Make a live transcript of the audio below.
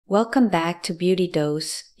Welcome back to Beauty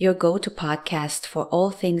Dose, your go-to podcast for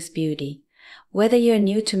all things beauty. Whether you're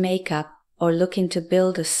new to makeup or looking to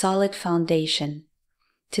build a solid foundation,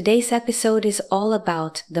 today's episode is all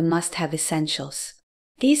about the must-have essentials.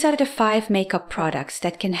 These are the 5 makeup products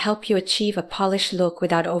that can help you achieve a polished look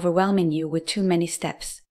without overwhelming you with too many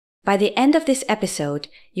steps. By the end of this episode,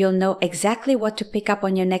 you'll know exactly what to pick up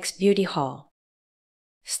on your next beauty haul.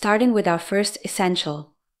 Starting with our first essential,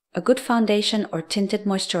 a good foundation or tinted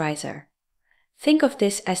moisturizer. Think of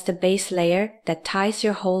this as the base layer that ties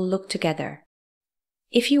your whole look together.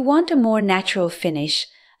 If you want a more natural finish,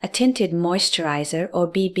 a tinted moisturizer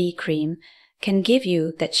or BB cream can give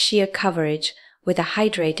you that sheer coverage with a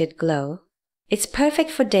hydrated glow. It's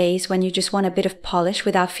perfect for days when you just want a bit of polish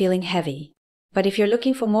without feeling heavy. But if you're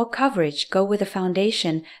looking for more coverage, go with a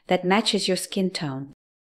foundation that matches your skin tone.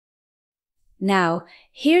 Now,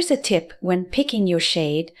 here's a tip when picking your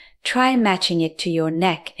shade: try matching it to your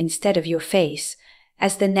neck instead of your face,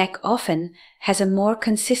 as the neck often has a more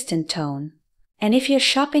consistent tone. And if you're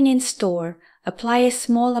shopping in store, apply a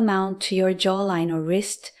small amount to your jawline or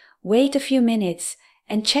wrist, wait a few minutes,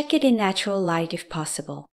 and check it in natural light if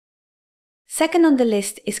possible. Second on the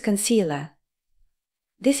list is concealer.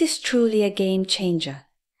 This is truly a game changer,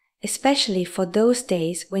 especially for those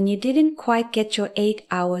days when you didn't quite get your 8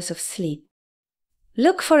 hours of sleep.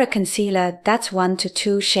 Look for a concealer that's 1 to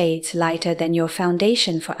 2 shades lighter than your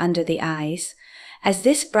foundation for under the eyes, as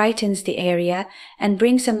this brightens the area and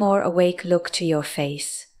brings a more awake look to your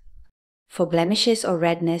face. For blemishes or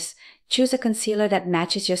redness, choose a concealer that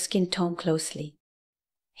matches your skin tone closely.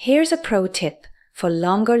 Here's a pro tip for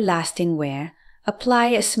longer lasting wear. Apply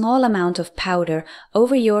a small amount of powder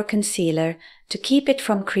over your concealer to keep it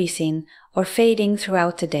from creasing or fading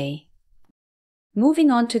throughout the day. Moving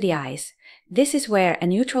on to the eyes. This is where a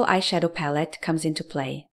neutral eyeshadow palette comes into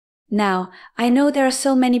play. Now, I know there are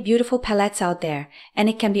so many beautiful palettes out there, and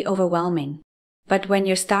it can be overwhelming. But when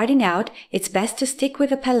you're starting out, it's best to stick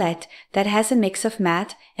with a palette that has a mix of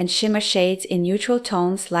matte and shimmer shades in neutral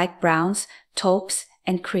tones like browns, taupes,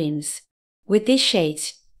 and creams. With these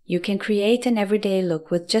shades, you can create an everyday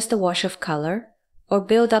look with just a wash of color, or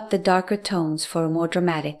build up the darker tones for a more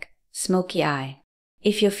dramatic, smoky eye.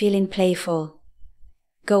 If you're feeling playful,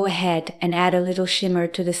 go ahead and add a little shimmer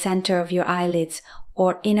to the center of your eyelids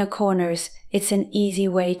or inner corners. It's an easy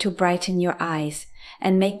way to brighten your eyes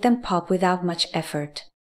and make them pop without much effort.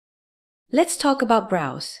 Let's talk about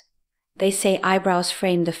brows. They say eyebrows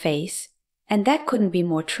frame the face, and that couldn't be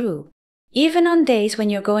more true. Even on days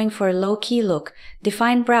when you're going for a low-key look,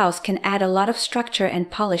 defined brows can add a lot of structure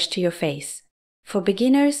and polish to your face. For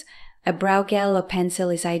beginners, a brow gel or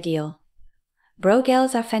pencil is ideal. Brow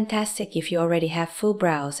gels are fantastic if you already have full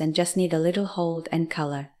brows and just need a little hold and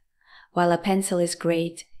color, while a pencil is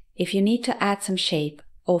great if you need to add some shape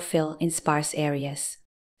or fill in sparse areas.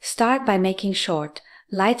 Start by making short,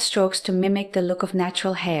 light strokes to mimic the look of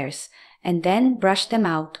natural hairs, and then brush them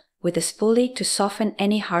out with a spoolie to soften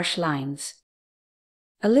any harsh lines.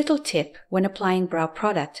 A little tip when applying brow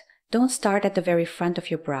product: don't start at the very front of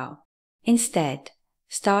your brow. Instead,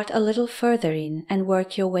 start a little further in and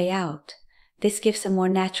work your way out. This gives a more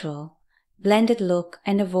natural, blended look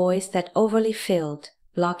and avoids that overly filled,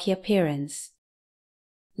 blocky appearance.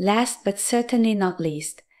 Last but certainly not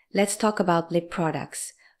least, let's talk about lip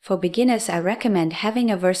products. For beginners, I recommend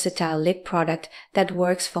having a versatile lip product that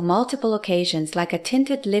works for multiple occasions, like a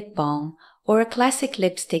tinted lip balm or a classic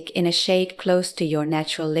lipstick in a shade close to your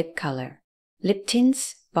natural lip color. Lip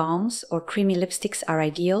tints, balms, or creamy lipsticks are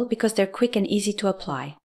ideal because they're quick and easy to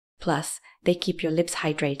apply. Plus, they keep your lips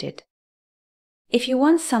hydrated. If you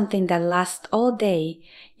want something that lasts all day,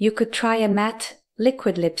 you could try a matte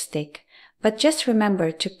liquid lipstick. But just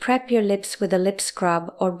remember to prep your lips with a lip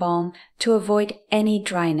scrub or balm to avoid any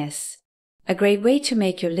dryness. A great way to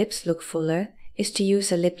make your lips look fuller is to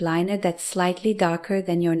use a lip liner that's slightly darker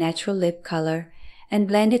than your natural lip color and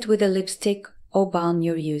blend it with the lipstick or balm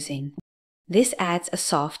you're using. This adds a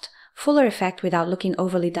soft, fuller effect without looking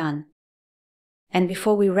overly done. And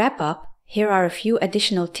before we wrap up, here are a few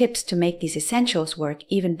additional tips to make these essentials work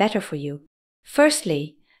even better for you.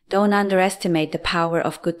 Firstly, don't underestimate the power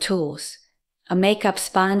of good tools. A makeup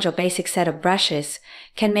sponge or basic set of brushes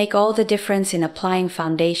can make all the difference in applying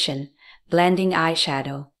foundation, blending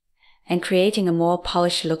eyeshadow, and creating a more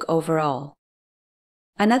polished look overall.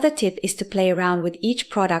 Another tip is to play around with each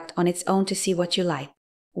product on its own to see what you like.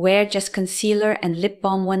 Wear just concealer and lip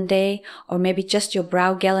balm one day, or maybe just your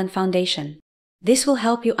brow gel and foundation. This will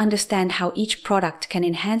help you understand how each product can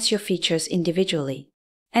enhance your features individually.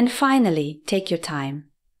 And finally, take your time.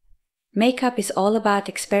 Makeup is all about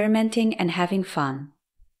experimenting and having fun.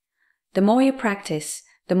 The more you practice,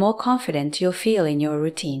 the more confident you'll feel in your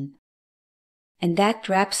routine. And that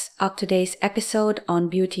wraps up today's episode on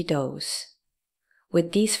Beauty Dose.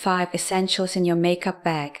 With these 5 essentials in your makeup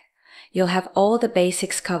bag, you'll have all the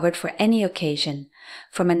basics covered for any occasion,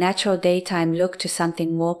 from a natural daytime look to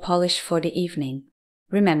something more polished for the evening.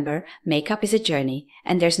 Remember, makeup is a journey,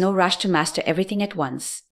 and there's no rush to master everything at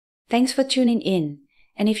once. Thanks for tuning in,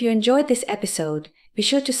 and if you enjoyed this episode, be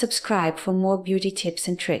sure to subscribe for more beauty tips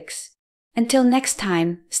and tricks. Until next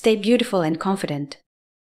time, stay beautiful and confident.